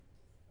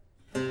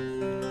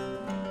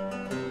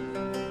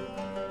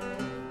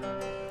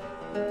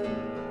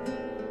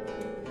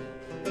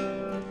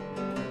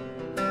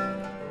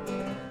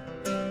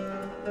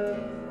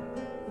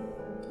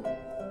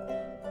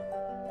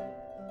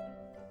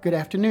Good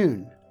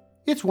afternoon.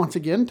 It's once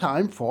again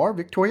time for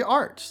Victoria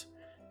Arts,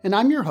 and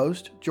I'm your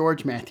host,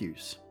 George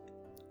Matthews.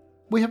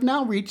 We have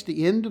now reached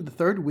the end of the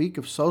third week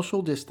of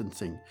social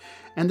distancing,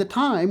 and the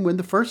time when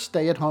the first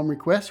stay-at-home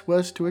request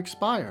was to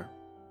expire.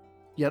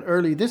 Yet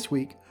early this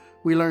week,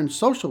 we learned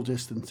social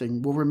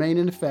distancing will remain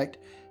in effect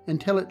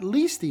until at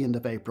least the end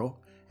of April,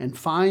 and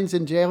fines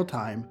and jail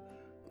time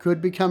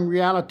could become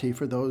reality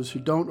for those who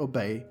don't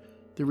obey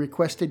the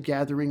requested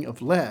gathering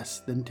of less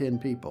than 10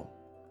 people.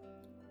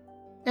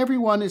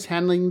 Everyone is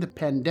handling the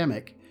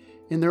pandemic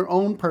in their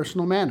own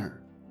personal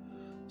manner.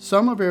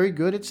 Some are very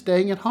good at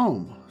staying at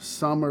home.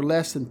 Some are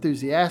less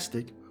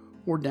enthusiastic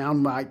or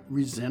downright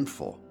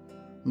resentful.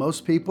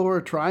 Most people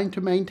are trying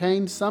to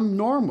maintain some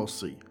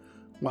normalcy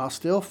while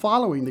still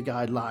following the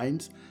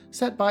guidelines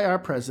set by our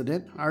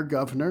president, our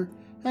governor,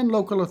 and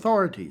local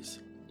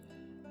authorities.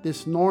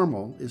 This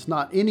normal is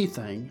not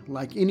anything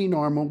like any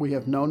normal we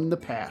have known in the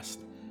past,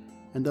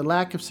 and the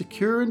lack of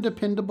secure and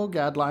dependable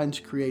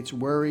guidelines creates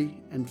worry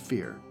and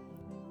fear.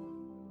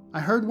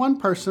 I heard one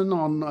person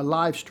on a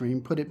live stream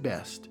put it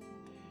best.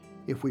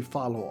 If we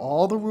follow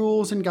all the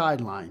rules and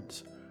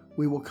guidelines,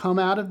 we will come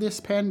out of this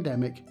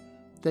pandemic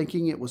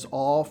thinking it was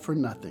all for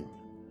nothing.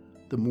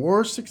 The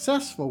more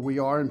successful we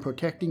are in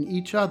protecting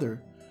each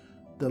other,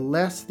 the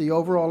less the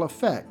overall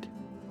effect.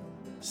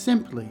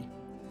 Simply,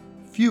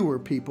 fewer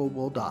people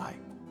will die.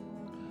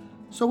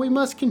 So we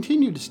must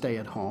continue to stay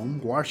at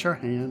home, wash our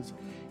hands,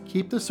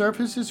 keep the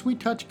surfaces we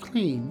touch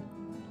clean.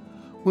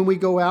 When we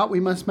go out, we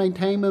must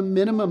maintain a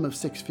minimum of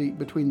 6 feet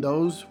between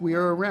those we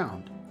are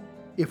around.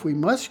 If we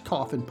must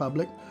cough in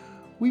public,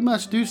 we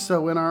must do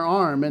so in our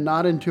arm and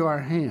not into our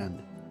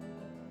hand.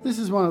 This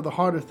is one of the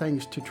harder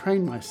things to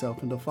train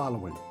myself into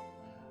following.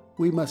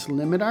 We must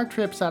limit our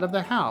trips out of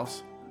the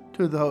house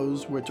to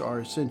those which are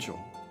essential.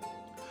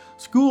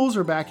 Schools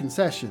are back in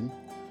session,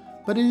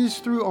 but it is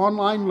through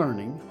online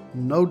learning,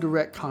 no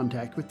direct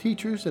contact with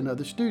teachers and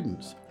other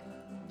students.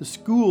 The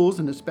schools,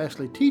 and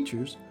especially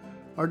teachers,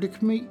 are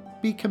to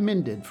be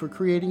commended for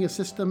creating a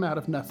system out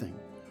of nothing.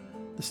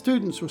 The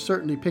students will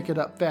certainly pick it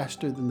up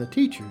faster than the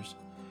teachers,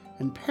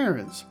 and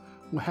parents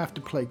will have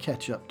to play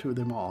catch up to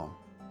them all.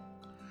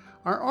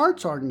 Our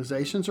arts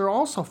organizations are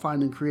also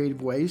finding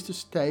creative ways to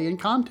stay in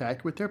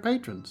contact with their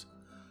patrons.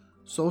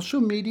 Social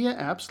media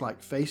apps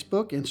like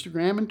Facebook,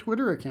 Instagram, and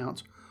Twitter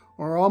accounts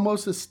are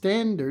almost a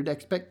standard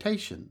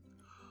expectation.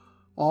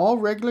 All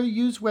regularly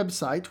used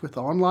websites with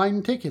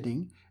online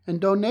ticketing and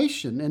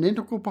donation an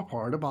integral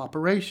part of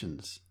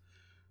operations.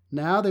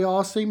 Now they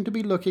all seem to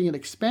be looking at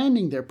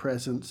expanding their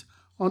presence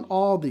on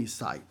all these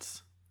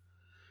sites.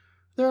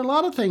 There are a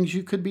lot of things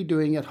you could be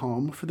doing at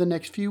home for the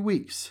next few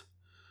weeks.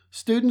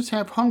 Students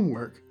have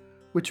homework,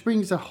 which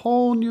brings a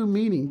whole new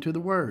meaning to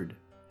the word.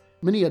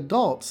 Many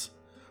adults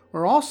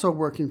are also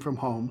working from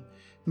home,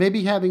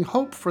 maybe having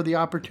hoped for the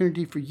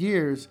opportunity for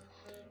years,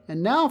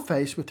 and now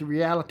faced with the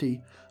reality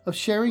of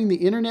sharing the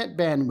internet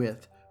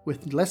bandwidth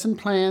with lesson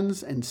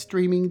plans and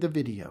streaming the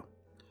video.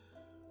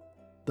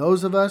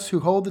 Those of us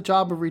who hold the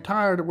job of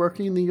retired are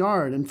working in the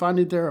yard and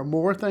finding there are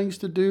more things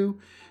to do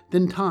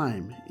than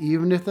time,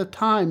 even if the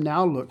time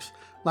now looks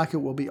like it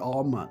will be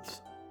all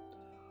month.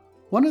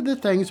 One of the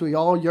things we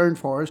all yearn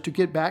for is to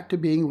get back to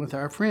being with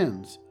our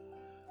friends,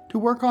 to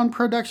work on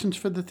productions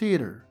for the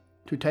theater,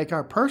 to take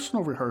our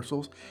personal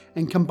rehearsals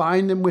and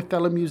combine them with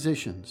fellow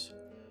musicians,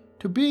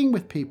 to being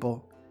with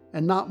people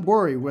and not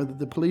worry whether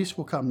the police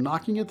will come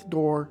knocking at the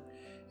door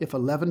if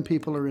 11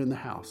 people are in the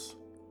house.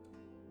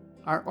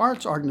 Our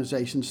arts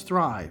organizations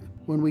thrive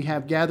when we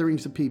have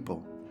gatherings of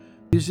people.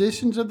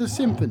 Musicians of the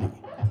symphony,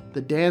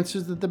 the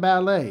dancers of the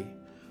ballet,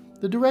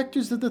 the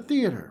directors of the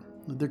theater,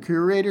 the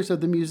curators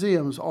of the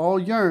museums all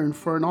yearn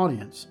for an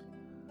audience.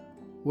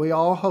 We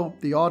all hope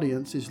the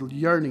audience is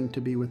yearning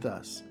to be with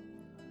us.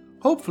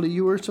 Hopefully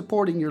you are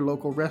supporting your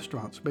local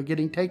restaurants by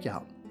getting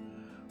takeout.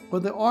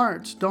 Well, the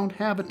arts don't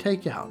have a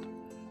takeout,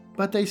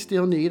 but they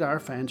still need our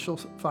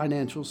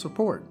financial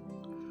support.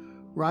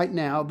 Right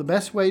now, the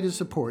best way to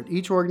support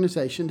each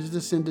organization is to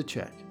send a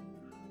check.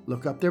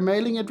 Look up their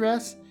mailing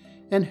address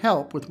and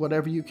help with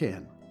whatever you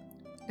can.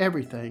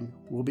 Everything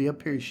will be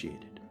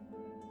appreciated.